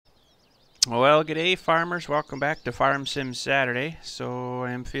Well, g'day farmers. Welcome back to Farm Sim Saturday. So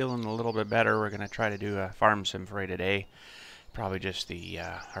I'm feeling a little bit better. We're going to try to do a farm sim for you today. Probably just the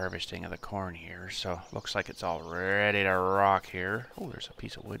harvesting of the corn here. So looks like it's all ready to rock here. Oh, there's a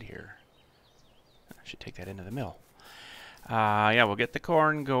piece of wood here. I should take that into the mill. Yeah, we'll get the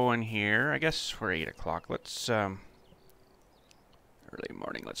corn going here. I guess we're 8 o'clock. Let's, early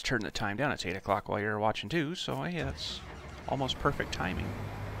morning. Let's turn the time down. It's 8 o'clock while you're watching too. So yeah, that's almost perfect timing.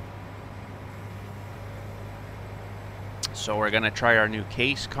 So we're going to try our new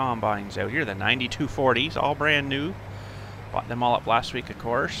case combines out here, the 9240s, all brand new. Bought them all up last week, of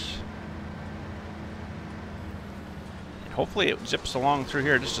course. And hopefully it zips along through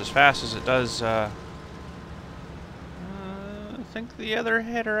here just as fast as it does. I think the other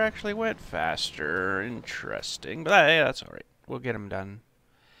header actually went faster. Interesting. But yeah, that's all right. We'll get them done.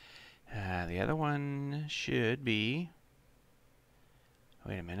 The other one should be...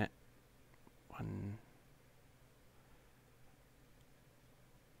 Wait a minute.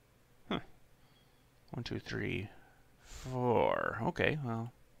 1, 2, 3, 4. Okay,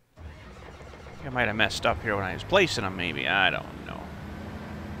 well, I might have messed up here when I was placing them, maybe. I don't know.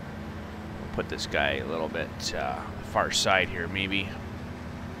 We'll put this guy a little bit far side here, maybe.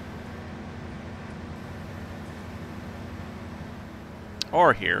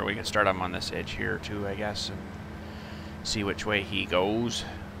 Or here. We can start him on this edge here, too, I guess, and see which way he goes.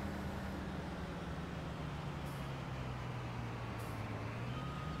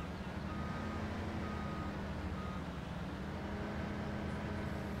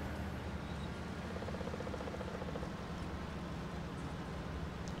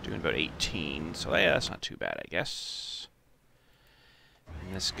 Doing about 18, so yeah, that's not too bad, I guess.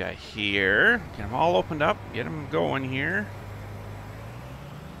 And this guy here, get them all opened up, get them going here.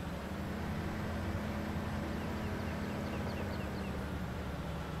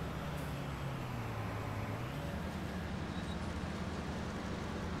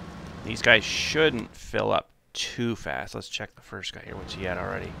 These guys shouldn't fill up too fast. Let's check the first guy here. What's he at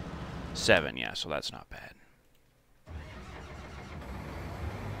already? 7, yeah, so that's not bad.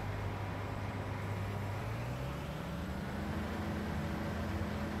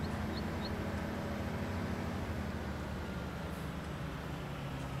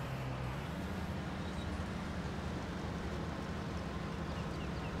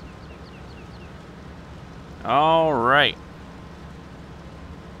 All right.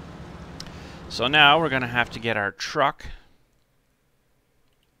 So now we're going to have to get our truck.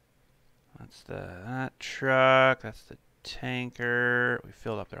 That's that truck. That's the tanker. We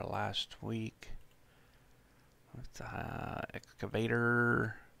filled up there last week. That's the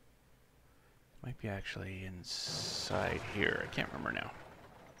excavator. Might be actually inside here. I can't remember now.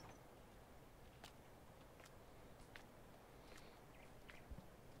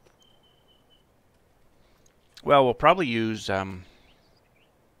 Well, we'll probably use the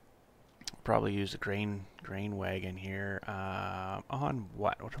grain wagon here. On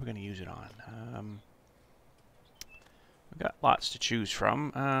what? What are we going to use it on? We've got lots to choose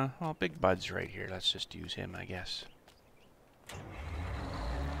from. Well, Big Bud's right here. Let's just use him, I guess.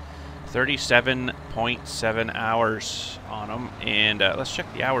 37.7 hours on him. And let's check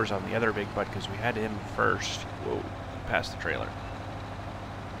the hours on the other Big Bud because we had him first. Whoa, past the trailer.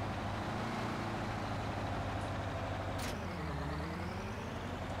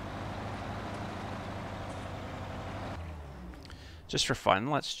 Just for fun,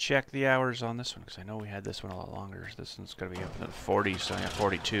 let's check the hours on this one, because I know we had this one a lot longer. This one's going to be up in the 40s, so yeah,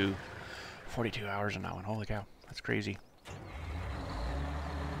 42 hours on that one. Holy cow, that's crazy.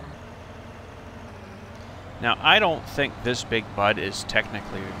 Now, I don't think this Big Bud is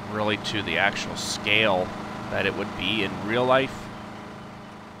technically really to the actual scale that it would be in real life.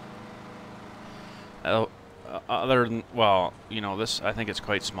 Other than, well, you know, this, I think it's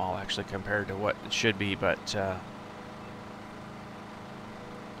quite small, actually, compared to what it should be, but...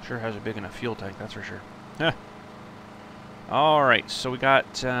 sure has a big enough fuel tank, that's for sure. Huh. Alright, so we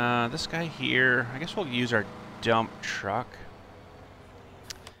got this guy here. I guess we'll use our dump truck.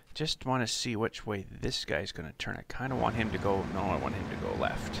 Just want to see which way this guy's going to turn. I kind of want him to go... No, I want him to go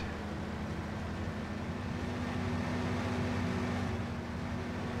left.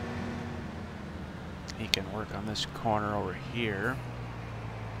 He can work on this corner over here.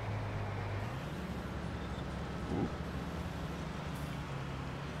 Ooh.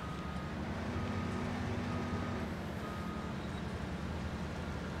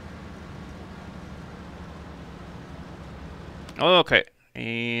 Okay,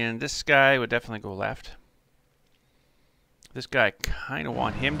 and this guy would definitely go left. This guy, I kind of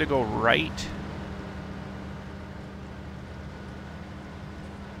want him to go right.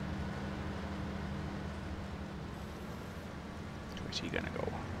 Where's he gonna go?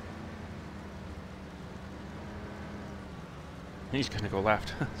 He's gonna go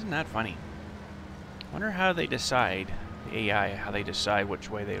left. Isn't that funny? Wonder how they decide, the AI, how they decide which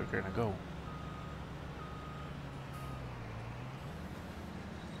way they're gonna go.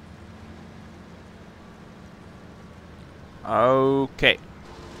 Okay.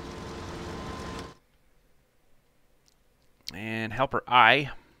 And helper I.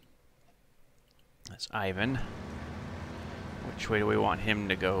 That's Ivan. Which way do we want him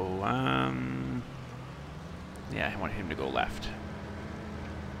to go? Yeah, I want him to go left.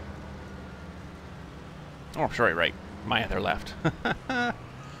 Oh, sorry, right. My other left.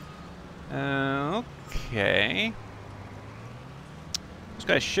 Okay. Those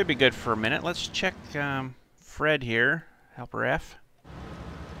guys should be good for a minute. Let's check Fred here. Helper F.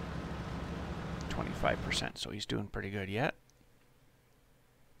 25%, so he's doing pretty good yet.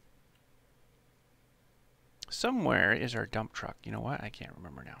 Somewhere is our dump truck. You know what? I can't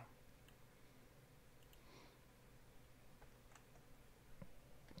remember now.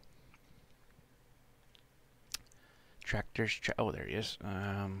 Tractors. Oh, there he is.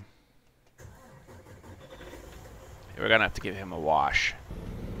 We're gonna have to give him a wash.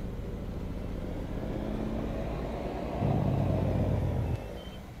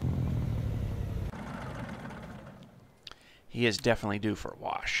 He is definitely due for a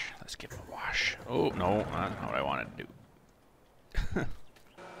wash. Let's give him a wash. Oh, no, that's not what I wanted to do.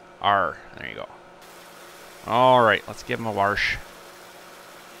 R. There you go. All right, let's give him a wash.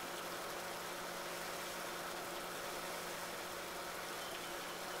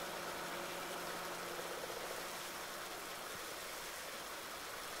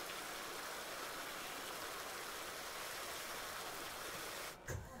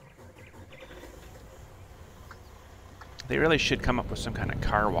 They really should come up with some kind of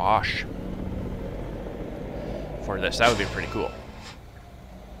car wash for this. That would be pretty cool.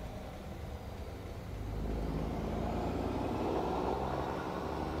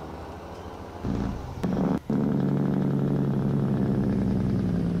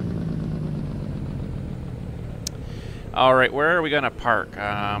 All right, where are we going to park?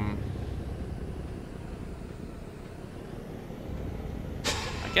 I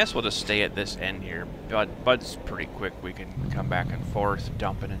guess we'll just stay at this end here. Bud's pretty quick. We can come back and forth,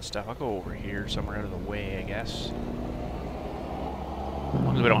 dumping and stuff. I'll go over here, somewhere out of the way, I guess. As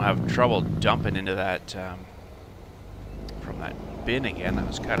long as we don't have trouble dumping into that, from that bin again. That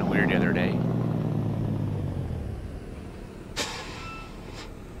was kind of weird the other day.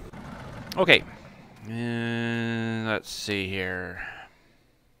 Okay. Let's see here.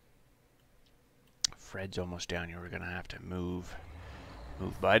 Fred's almost down here. We're going to have to move.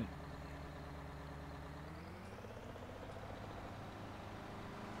 Move, bud.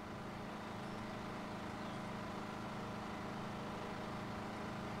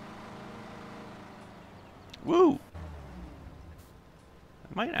 Woo! I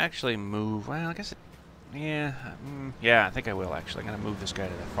might actually move. Well, I guess it... Yeah. Yeah, I think I will, actually. I'm going to move this guy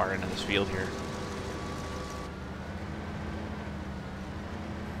to the far end of this field here.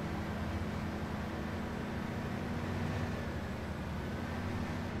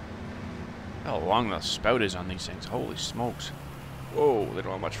 How long the spout is on these things. Holy smokes. Whoa, they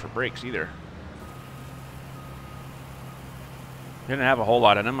don't have much for brakes either. Didn't have a whole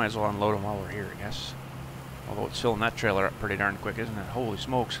lot in them. Might as well unload them while we're here, I guess. Although it's filling that trailer up pretty darn quick, isn't it? Holy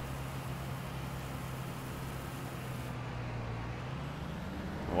smokes.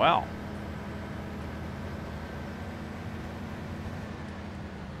 Wow.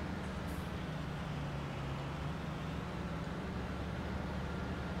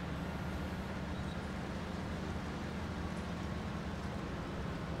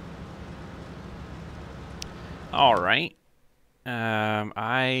 All right.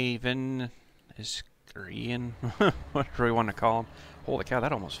 Ivan is, or Ian, whatever we want to call him. Holy cow,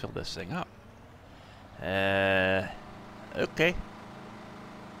 that almost filled this thing up. Okay.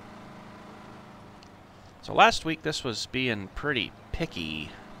 So last week this was being pretty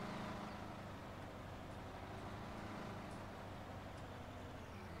picky.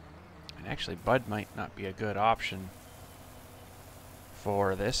 And actually Bud might not be a good option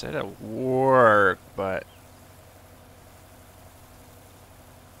for this. It'll work, but...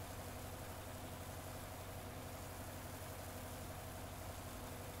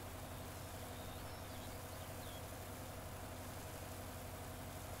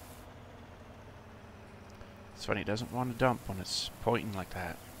 It's funny, it doesn't want to dump when it's pointing like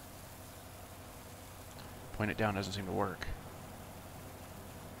that. Point it down doesn't seem to work.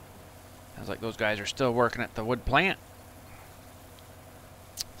 Sounds like those guys are still working at the wood plant.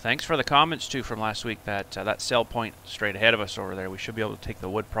 Thanks for the comments too from last week. That sell point straight ahead of us over there. We should be able to take the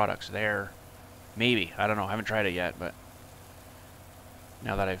wood products there. Maybe. I don't know. I haven't tried it yet, but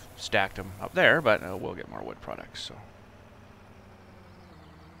now that I've stacked them up there, but we'll get more wood products. So.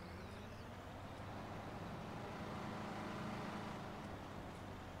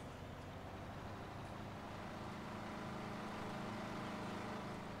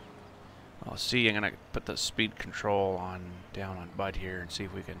 I'll see. I'm gonna put the speed control on down on Bud here and see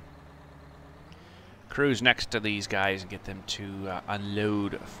if we can cruise next to these guys and get them to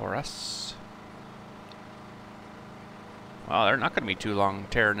unload for us. Well, they're not going to be too long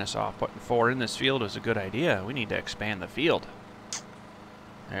tearing this off. Putting 4 in this field is a good idea. We need to expand the field.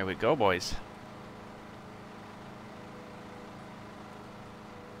 There we go, boys.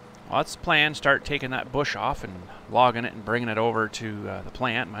 Well, that's the plan. Start taking that bush off and logging it and bringing it over to the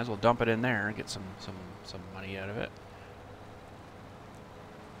plant. Might as well dump it in there and get some money out of it.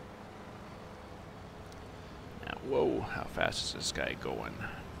 Now, whoa, how fast is this guy going?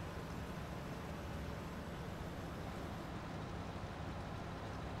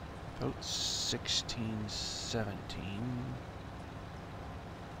 About 16, 17.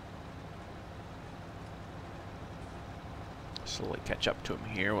 Slowly catch up to him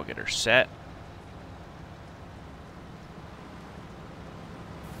here. We'll get her set.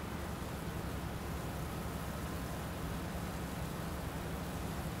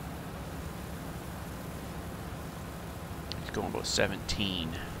 He's going about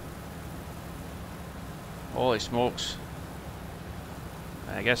 17. Holy smokes.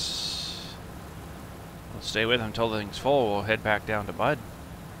 I guess we'll stay with him until the thing's full. We'll head back down to Bud.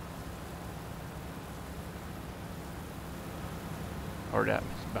 Or down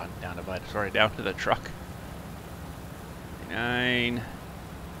to Bud. Sorry, down to the truck. 9.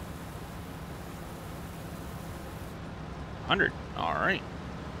 100. All right.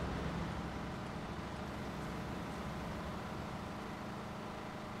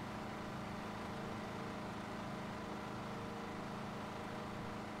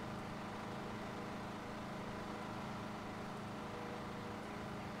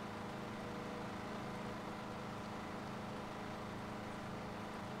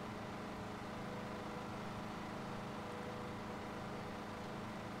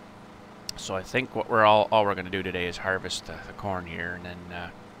 So I think what all we're going to do today is harvest the corn here, and then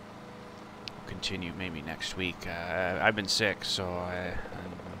we'll continue maybe next week. I've been sick, so I'm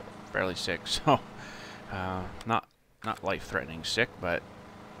fairly sick, so not life-threatening sick, but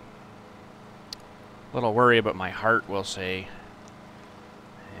a little worry about my heart, we'll say,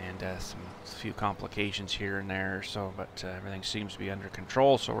 and a few complications here and there. So, but everything seems to be under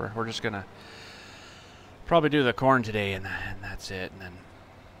control. So we're just gonna probably do the corn today, and that's it, and then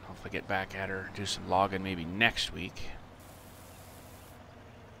hopefully get back at her, do some logging maybe next week.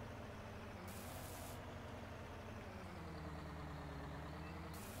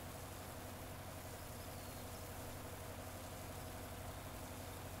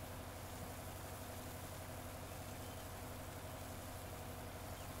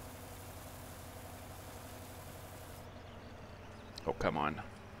 Oh, come on.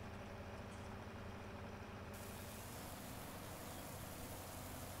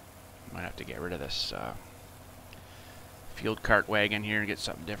 Might have to get rid of this field cart wagon here and get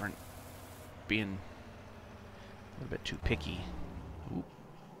something different. Being a little bit too picky. Ooh.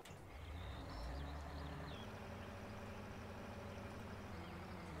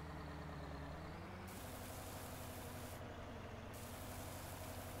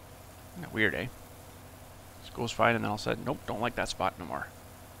 Weird, eh? This goes fine, and then all of a sudden, nope, don't like that spot no more.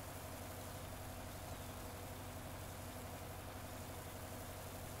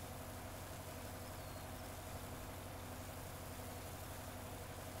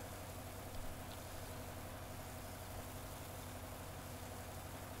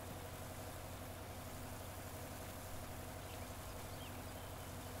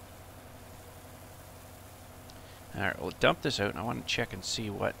 Alright, we'll dump this out, and I want to check and see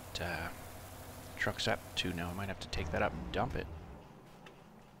what truck's up to now. I might have to take that up and dump it.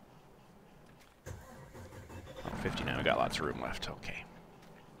 Oh, 59, we got lots of room left. Okay.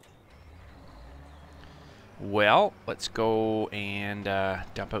 Well, let's go and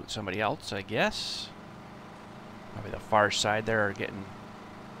dump out somebody else, I guess. Probably the far side there are getting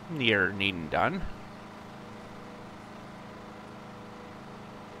near needing done.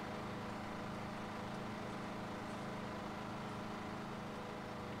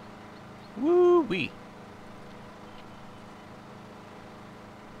 Woo-wee.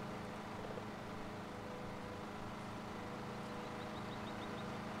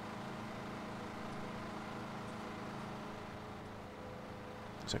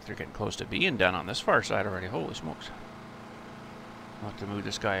 Looks like they're getting close to being done on this far side already. Holy smokes. I'll have to move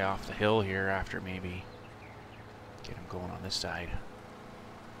this guy off the hill here after maybe get him going on this side.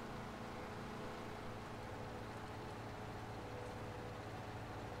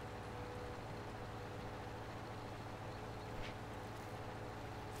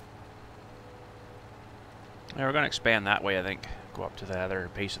 Yeah, we're going to expand that way, I think. Go up to the other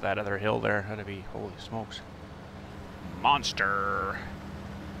base of that other hill there. That'd be, holy smokes. Monster!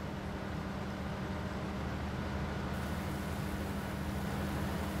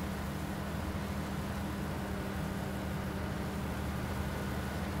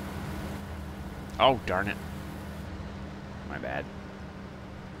 Oh, darn it. My bad.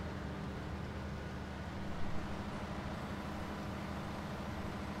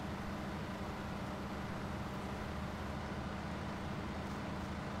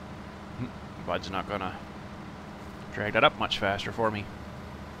 Bud's not gonna drag that up much faster for me.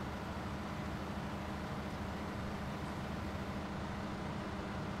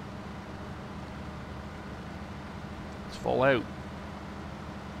 It's full out.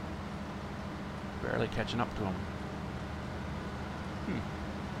 Barely catching up to him.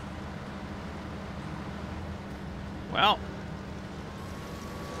 Well,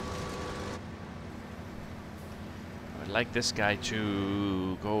 I would like this guy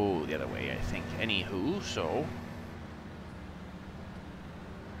to go the other way, I think. Anywho, so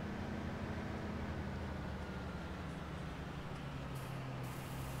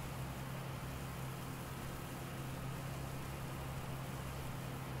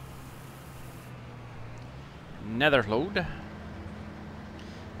nether load.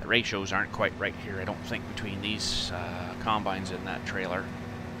 The ratios aren't quite right here, I don't think, between these combines and that trailer.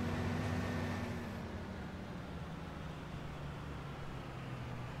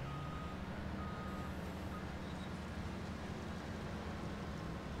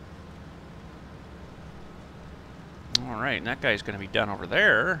 Alright, and that guy's going to be done over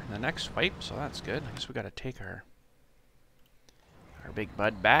there the next swipe, so that's good. I guess we got to take our big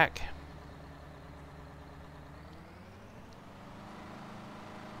bud back.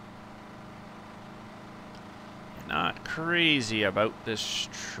 Not crazy about this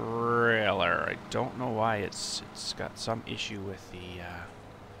trailer. I don't know why it's got some issue with the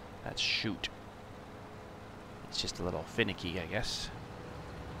that chute. It's just a little finicky, I guess.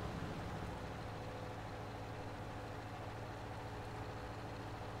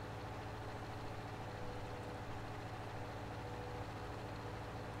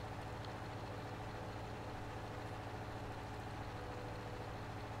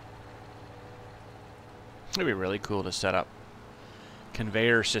 It'd be really cool to set up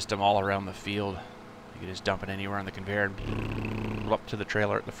conveyor system all around the field. You could just dump it anywhere on the conveyor and up to the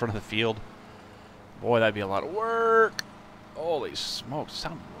trailer at the front of the field. Boy, that'd be a lot of work. Holy smokes,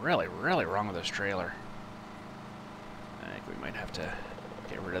 something really, really wrong with this trailer. I think we might have to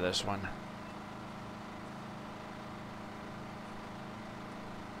get rid of this one.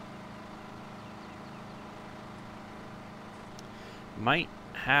 Might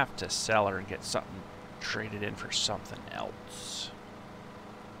have to sell her and get something traded in for something else.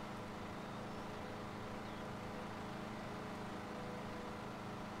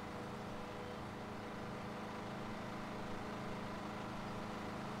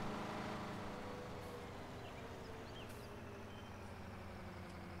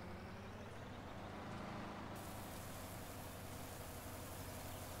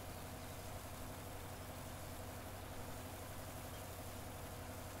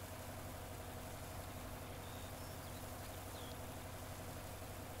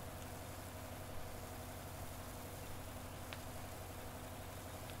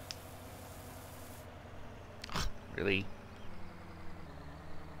 Really?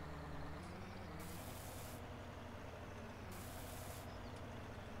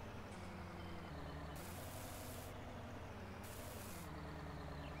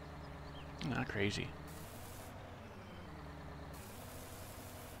 Not crazy.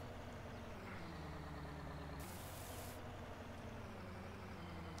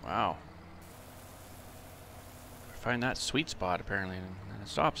 Wow. Find that sweet spot apparently, and then it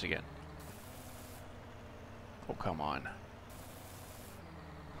stops again. Oh, come on.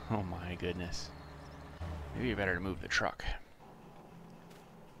 Oh my goodness. Maybe you better move the truck.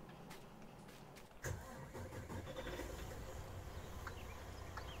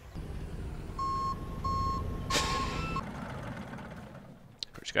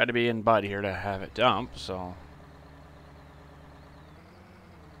 It's got to be in Bud here to have it dump, so.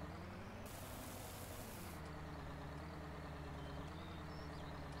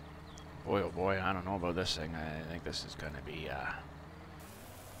 Boy, oh boy, I don't know about this thing. I think this is going to be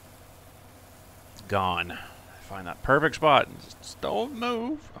gone. Find that perfect spot and just don't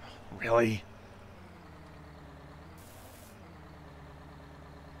move. Really?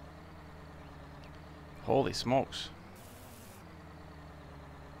 Holy smokes.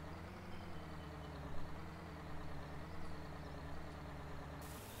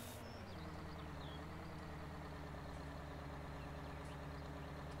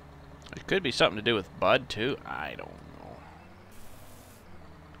 It could be something to do with Bud, too. I don't know.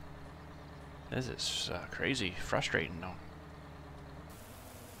 This is crazy frustrating, though.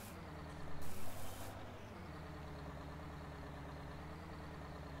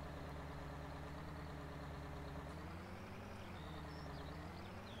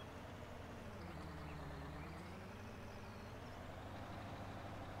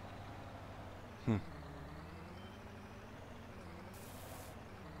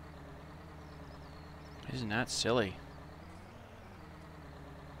 Isn't that silly?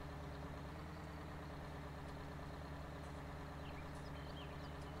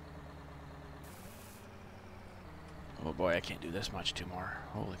 Oh boy, I can't do this much too more.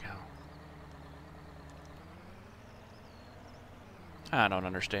 Holy cow. I don't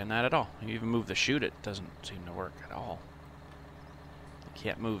understand that at all. You even move the chute, it doesn't seem to work at all. You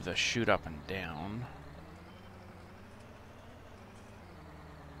can't move the chute up and down.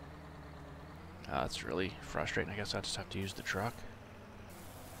 That's really frustrating. I guess I just have to use the truck.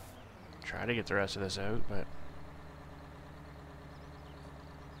 Try to get the rest of this out, but...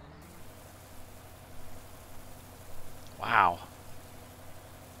 Wow.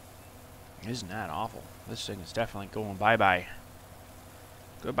 Isn't that awful? This thing is definitely going bye-bye.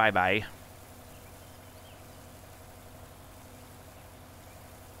 Goodbye-bye.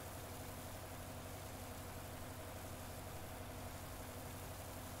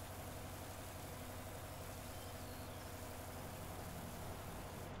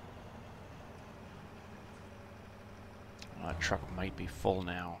 That truck might be full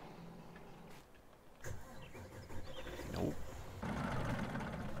now. Nope.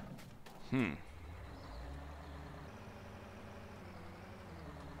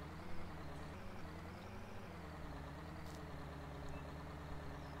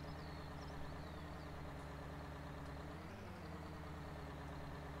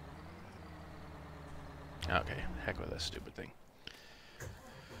 Okay, heck with this stupid thing.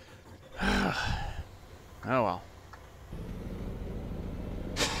 Oh well.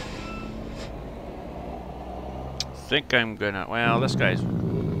 Think I'm gonna, well, this guy's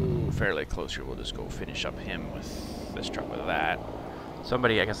fairly close here. We'll just go finish up him with this truck with that.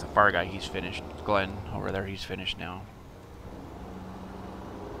 Somebody, I guess the far guy, he's finished. Glenn over there, he's finished now.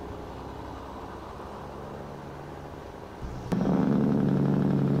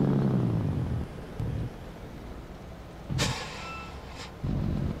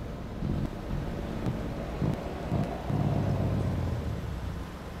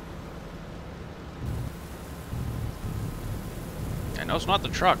 No, it's not the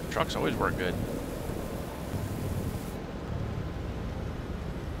truck. The trucks always work good.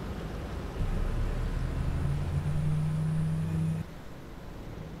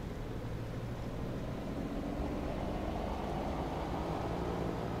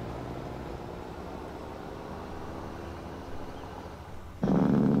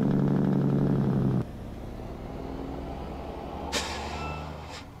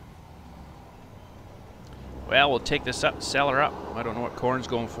 Well, we'll take this up, sell her up. I don't know what corn's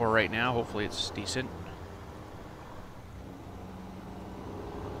going for right now. Hopefully it's decent.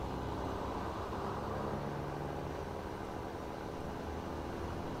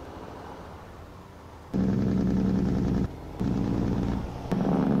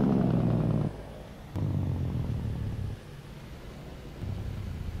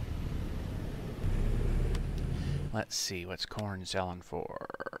 Let's see, what's corn selling for?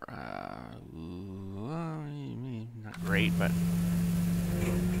 Not great, but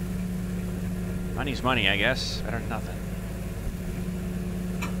money's money, I guess. Better than nothing.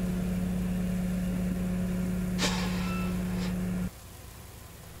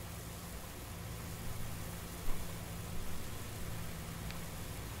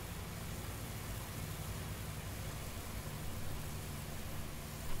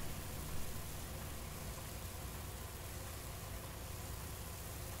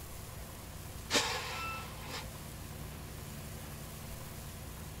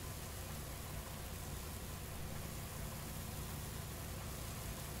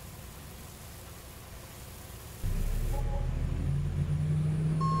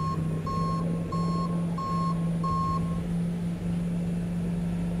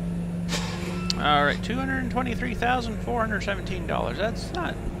 Alright, $223,417. That's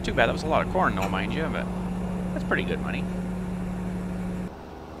not too bad. That was a lot of corn though, mind you, but that's pretty good money.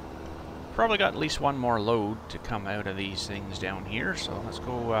 Probably got at least one more load to come out of these things down here, so let's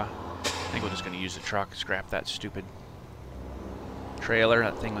go, I think we're just going to use the truck, scrap that stupid trailer.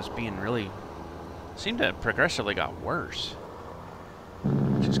 That thing was being really, seemed to have progressively got worse,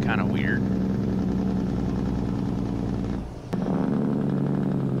 which is kind of weird.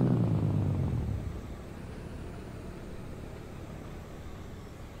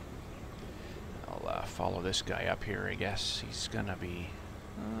 I'll follow this guy up here, I guess. He's going to be...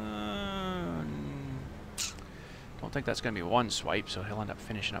 don't think that's going to be one swipe, so he'll end up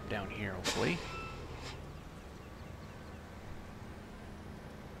finishing up down here, hopefully.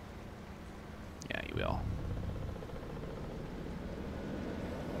 Yeah, he will.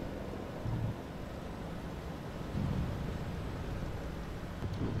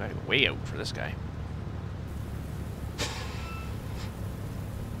 Ooh, got it way out for this guy.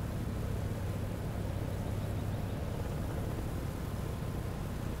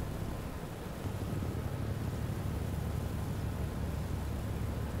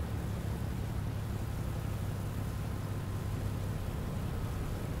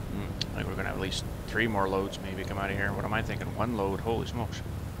 I think we're going to have at least 3 more loads maybe come out of here. What am I thinking? 1 load? Holy smokes.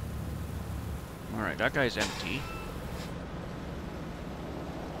 Alright, that guy's empty.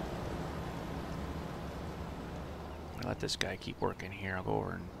 I'll let this guy keep working here. I'll go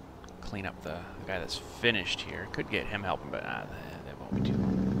over and clean up the guy that's finished here. Could get him helping, but that won't be too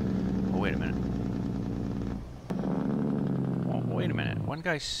long. Oh, wait a minute. Oh, wait a minute. One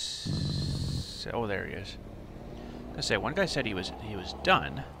guy... oh, there he is. I was gonna say, one guy said he was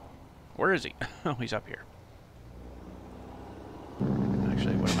done. Where is he? Oh, he's up here.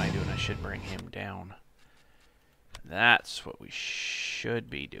 Actually, what am I doing? I should bring him down. That's what we should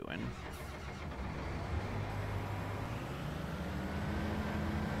be doing.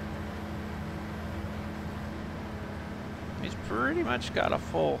 He's pretty much got a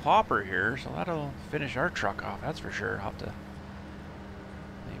full hopper here, so that'll finish our truck off, that's for sure. I'll have to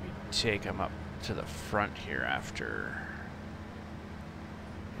maybe take him up to the front here after...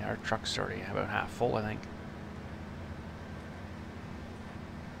 yeah, our truck's already about half full, I think.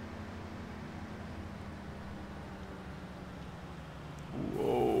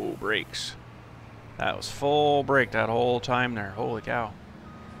 Whoa, brakes. That was full brake that whole time there. Holy cow.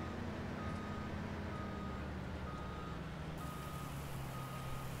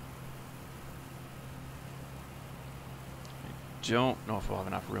 I don't know if we'll have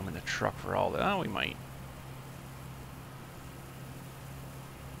enough room in the truck for all that. Oh, we might.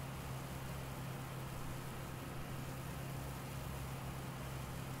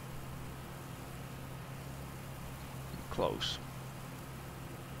 Close.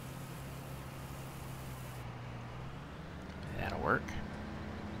 That'll work.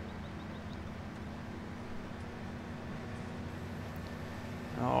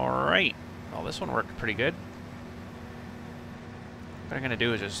 Alright. Well, this one worked pretty good. What I'm going to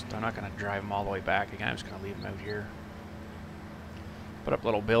do is just, I'm not going to drive them all the way back again. I'm just going to leave them out here. Put up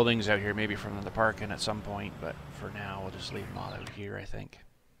little buildings out here, maybe from the parking at some point, but for now, we'll just leave them all out here, I think.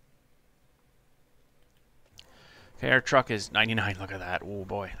 Okay, our truck is 99. Look at that. Oh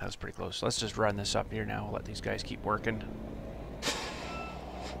boy, that was pretty close. Let's just run this up here now. We'll let these guys keep working.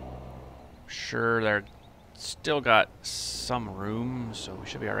 Sure, they're still got some room, so we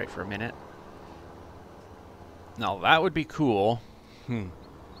should be alright for a minute. Now, that would be cool.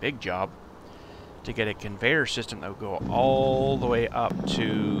 Big job. To get a conveyor system that would go all the way up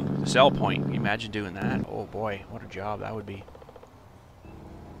to the sell point. Can you imagine doing that? Oh boy, what a job that would be.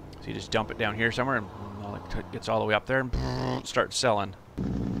 So you just dump it down here somewhere and it gets all the way up there and starts selling.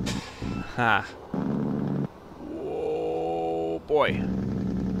 Ha. Whoa, boy.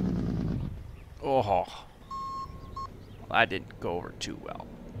 Oh. Well, that didn't go over too well.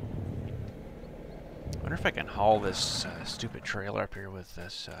 I wonder if I can haul this stupid trailer up here with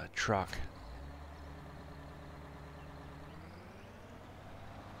this truck.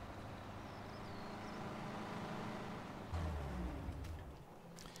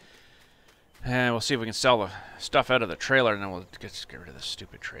 And we'll see if we can sell the stuff out of the trailer, and then we'll get rid of this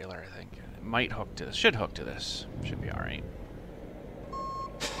stupid trailer, I think. It might hook to this. Should hook to this. Should be alright.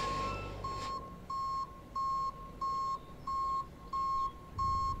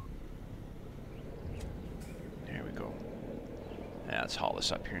 There we go. Yeah, let's haul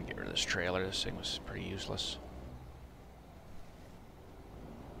this up here and get rid of this trailer. This thing was pretty useless.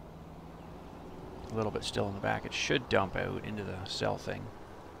 A little bit still in the back. It should dump out into the cell thing.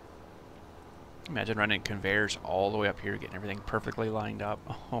 Imagine running conveyors all the way up here, getting everything perfectly lined up.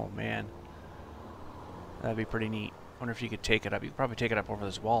 Oh, man. That'd be pretty neat. Wonder if you could take it up. You could probably take it up over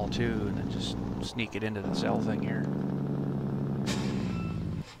this wall too, and then just sneak it into the cell thing here.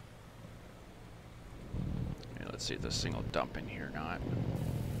 Okay, let's see if this thing will dump in here or not.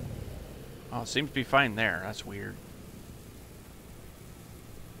 Oh, it seems to be fine there. That's weird.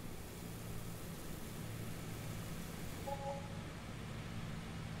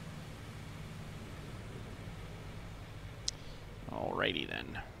 Alrighty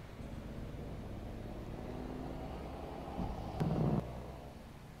then.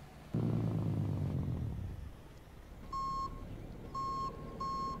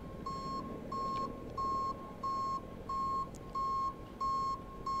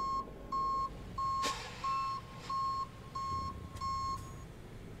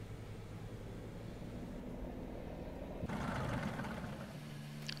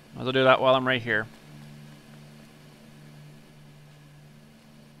 I'll do that while I'm right here.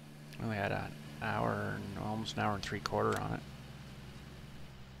 We had an hour, almost an hour and 3/4 on it.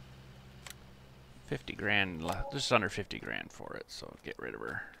 50 grand, just under 50 grand for it, so get rid of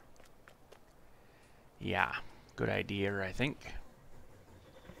her. Yeah, good idea, I think.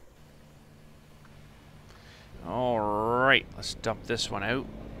 Alright, let's dump this one out.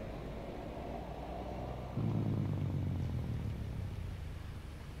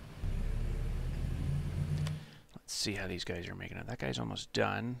 Let's see how these guys are making it. That guy's almost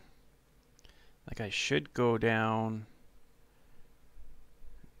done. That guy should go down,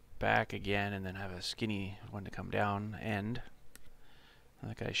 back again, and then have a skinny one to come down end.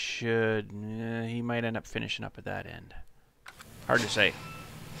 That guy should, he might end up finishing up at that end. Hard to say.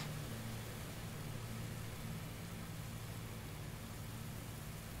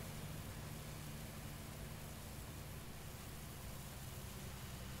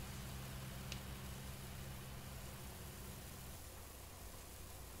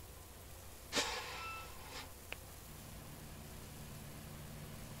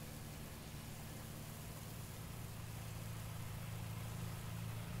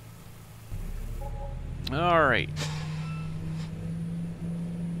 All right.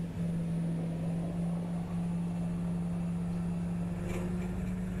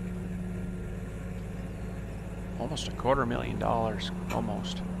 Almost $250,000,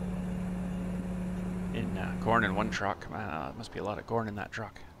 almost. In corn in one truck. Man, it must be a lot of corn in that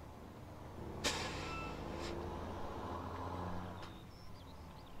truck.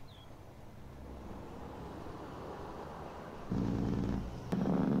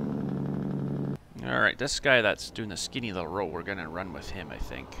 Alright, this guy that's doing the skinny little row, we're going to run with him, I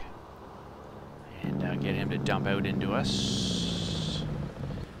think. And get him to dump out into us.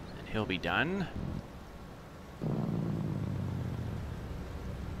 And he'll be done.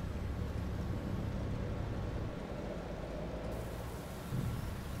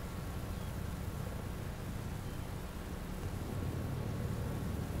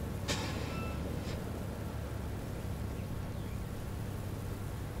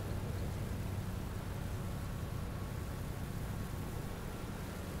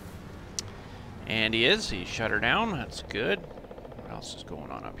 And he is. He shut her down. That's good. What else is going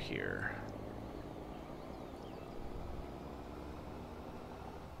on up here?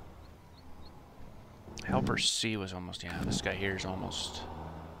 Helper C was almost, yeah, this guy here is almost,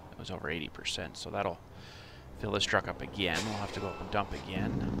 it was over 80%, so that'll fill this truck up again. We'll have to go up and dump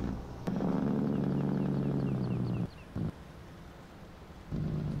again.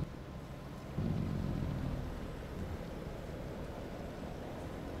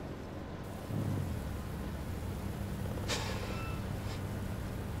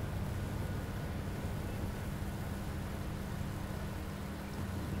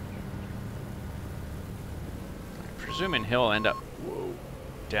 Presuming he'll end up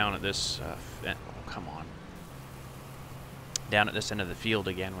down at this, oh, come on. Down at this end of the field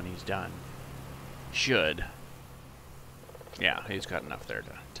again when he's done. Should. Yeah, he's got enough there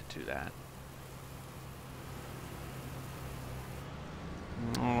to do that.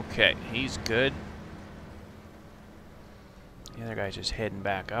 Okay, he's good. The other guy's just heading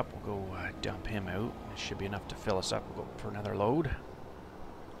back up. We'll go dump him out. It should be enough to fill us up. We'll go for another load.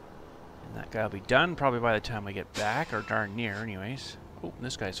 And that guy will be done probably by the time we get back, or darn near anyways. Oh,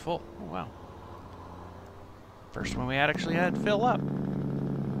 this guy's full. Oh, wow. First one we actually had fill up.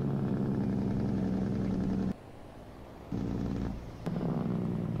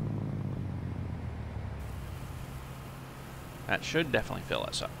 That should definitely fill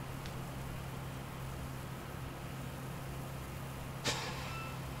us up.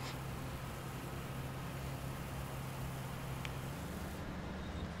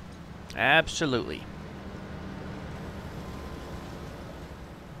 Absolutely.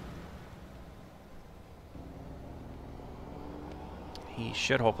 He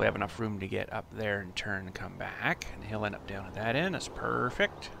should hopefully have enough room to get up there and turn and come back. And he'll end up down at that end. That's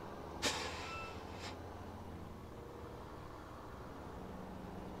perfect.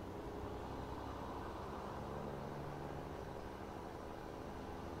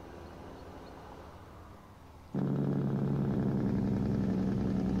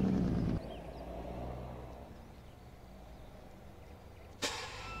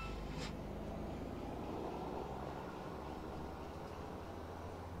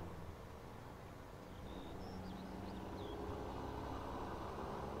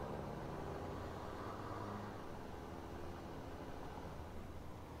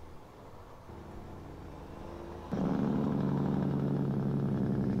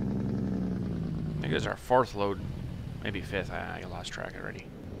 I think it's our fourth load, maybe fifth. I lost track already.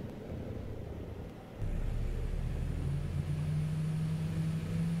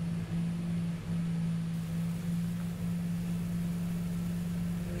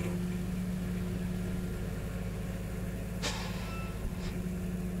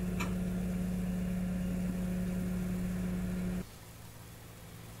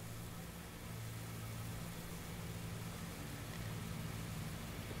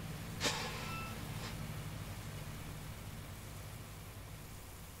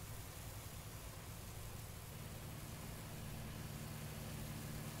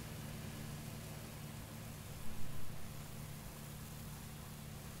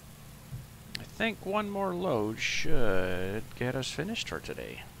 I think one more load should get us finished for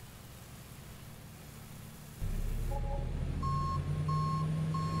today. I don't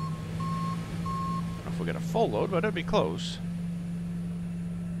know if we'll get a full load, but it'll be close.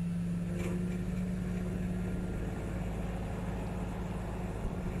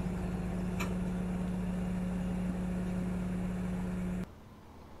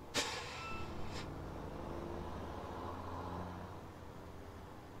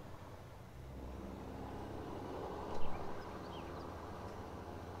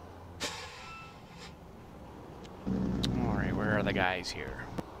 The guys here.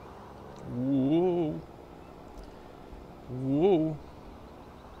 Whoa. Whoa.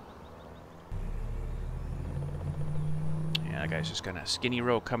 Yeah, that guy's just got a skinny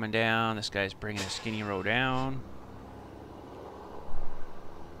row coming down. This guy's bringing a skinny row down.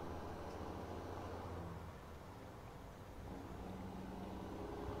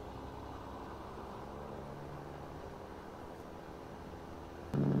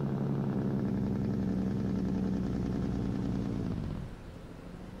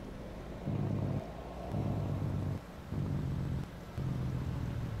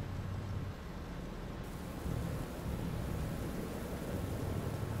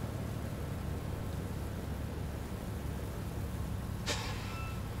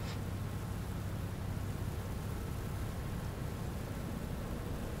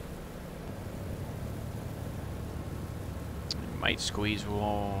 Might squeeze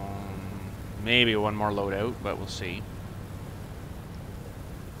one, maybe one more load out, but we'll see.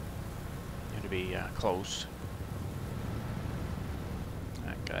 Going to be close.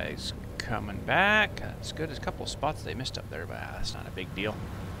 That guy's coming back. That's good. There's a couple of spots they missed up there, but that's not a big deal.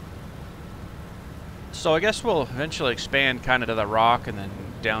 So I guess we'll eventually expand kind of to the rock and then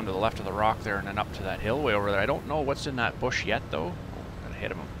down to the left of the rock there and then up to that hill way over there. I don't know what's in that bush yet, though. Oh, gotta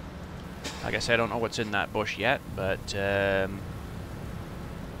hit him. Like I said, I don't know what's in that bush yet, but I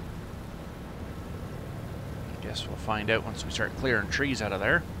guess we'll find out once we start clearing trees out of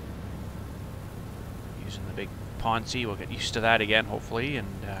there. Using the big Ponzi, we'll get used to that again, hopefully, and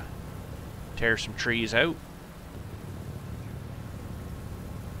tear some trees out.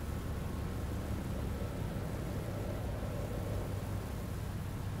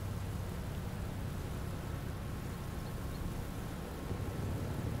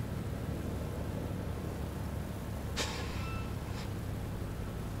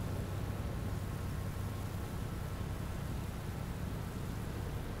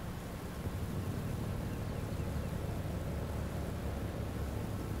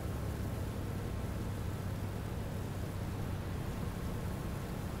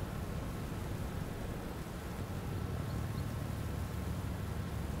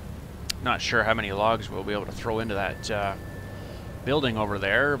 Not sure how many logs we'll be able to throw into that building over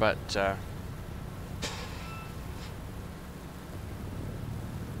there, but the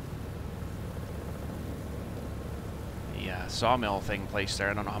sawmill thing placed there,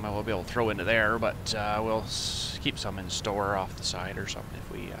 I don't know how many we'll be able to throw into there, but we'll keep some in store off the side or something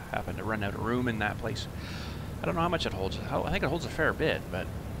if we happen to run out of room in that place. I don't know how much it holds. I think it holds a fair bit, but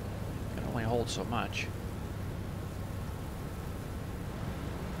it can only hold so much.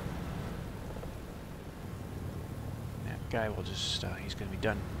 guy will just, he's going to be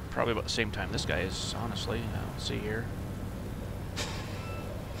done probably about the same time this guy is, honestly. Let's see here.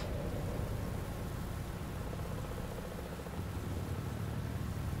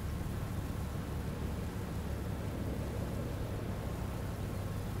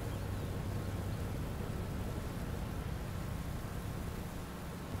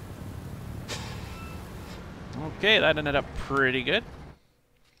 Okay, that ended up pretty good.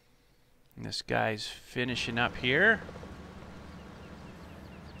 And this guy's finishing up here.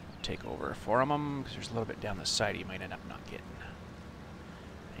 Take over for him, because there's a little bit down the side he might end up not getting.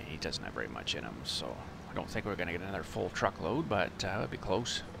 And he doesn't have very much in him, so I don't think we're going to get another full truckload, but it would be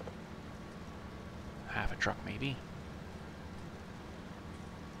close. Half a truck, maybe.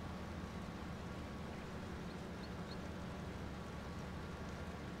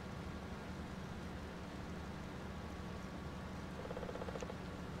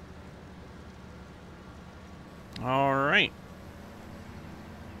 All right.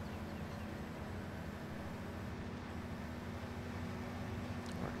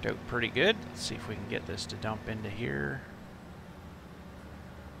 Worked out pretty good. Let's see if we can get this to dump into here.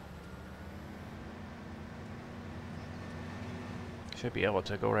 Should be able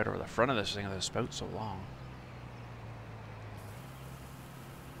to go right over the front of this thing with the spout so long.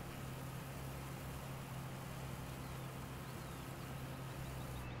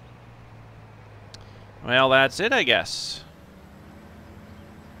 Well, that's it, I guess.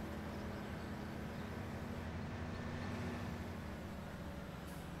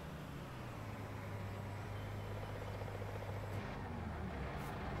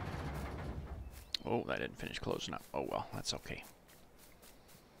 Oh, that didn't finish closing up. Oh, well, that's okay.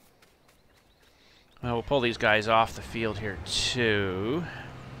 Well, we'll pull these guys off the field here, too.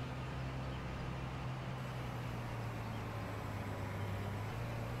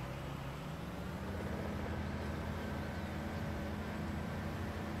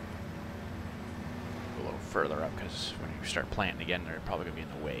 Further up, because when you start planting again, they're probably going to be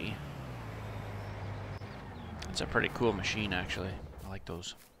in the way. It's a pretty cool machine, actually. I like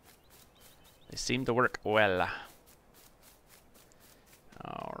those. They seem to work well.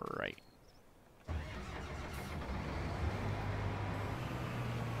 Alright.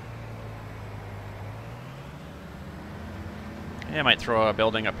 Yeah, I might throw a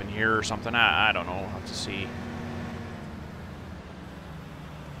building up in here or something. I don't know. I'll have to see.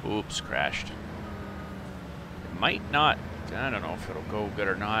 Oops, crashed. Might not, I don't know if it'll go good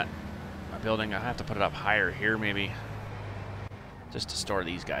or not. My building, I'll have to put it up higher here maybe. Just to store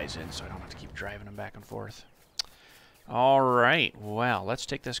these guys in so I don't have to keep driving them back and forth. Alright, well, let's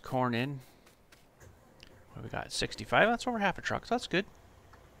take this corn in. What we got, 65? That's over half a truck, so that's good.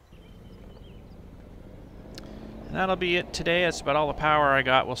 And that'll be it today. That's about all the power I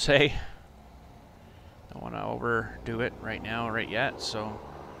got, we'll say. Don't want to overdo it right now, right yet, so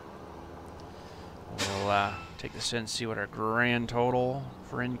we'll take this in, see what our grand total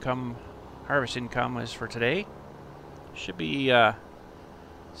for income, harvest income is for today. Should be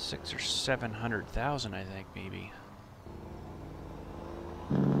 600,000 or 700,000, I think, maybe.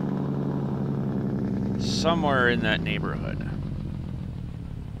 Somewhere in that neighborhood.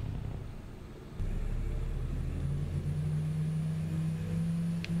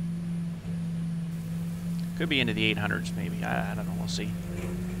 Could be into the 800s, maybe. I don't know. We'll see.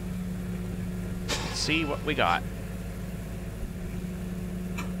 See what we got.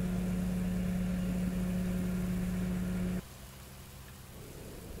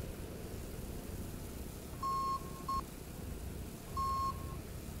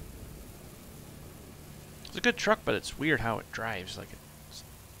 It's a good truck, but it's weird how it drives. Like it's,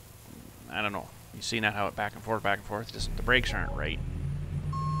 I don't know. You seen that how it back and forth? Just the brakes aren't right.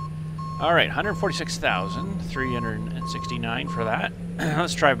 All right, 146,369 for that.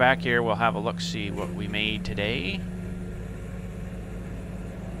 Let's try back here. We'll have a look, see what we made today.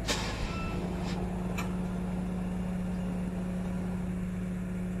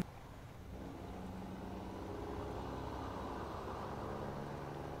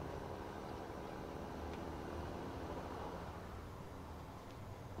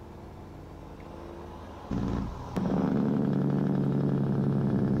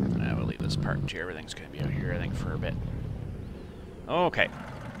 Parked here. Everything's going to be out here, I think, for a bit. Okay.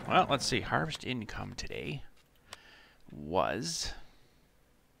 Well, let's see. Harvest income today was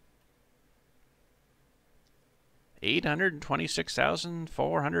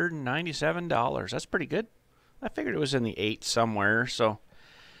 $826,497. That's pretty good. I figured it was in the 8 somewhere, so.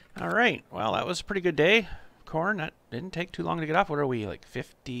 All right. Well, that was a pretty good day. Corn, that didn't take too long to get off. What are we, like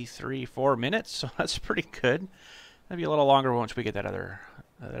 4 minutes? So that's pretty good. Maybe a little longer once we get that other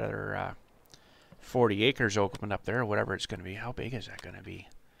 40 acres opened up there, or whatever it's going to be. How big is that going to be?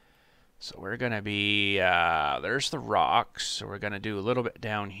 So we're going to be, there's the rocks. So we're going to do a little bit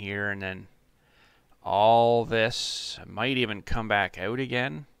down here, and then all this might even come back out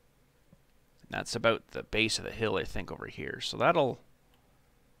again. And that's about the base of the hill, I think, over here. So that'll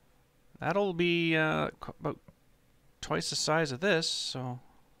be about twice the size of this. So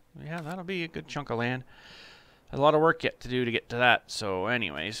yeah, that'll be a good chunk of land. A lot of work yet to do to get to that. So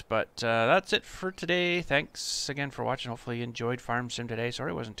anyways, but that's it for today. Thanks again for watching. Hopefully you enjoyed Farm Sim today.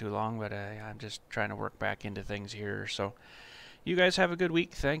 Sorry it wasn't too long, but I'm just trying to work back into things here. So you guys have a good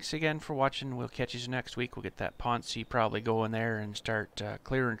week. Thanks again for watching. We'll catch you next week. We'll get that Ponzi probably going there and start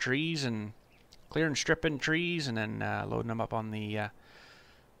clearing trees and stripping trees, and then loading them up on the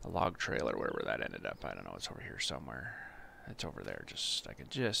log trailer, wherever that ended up. I don't know. It's over here somewhere. It's over there. I can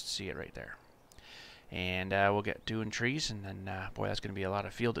just see it right there. And we'll get doing trees, and then, boy, that's going to be a lot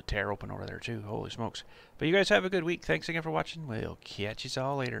of field to tear open over there, too. Holy smokes. But you guys have a good week. Thanks again for watching. We'll catch you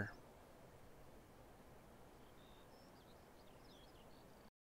all later.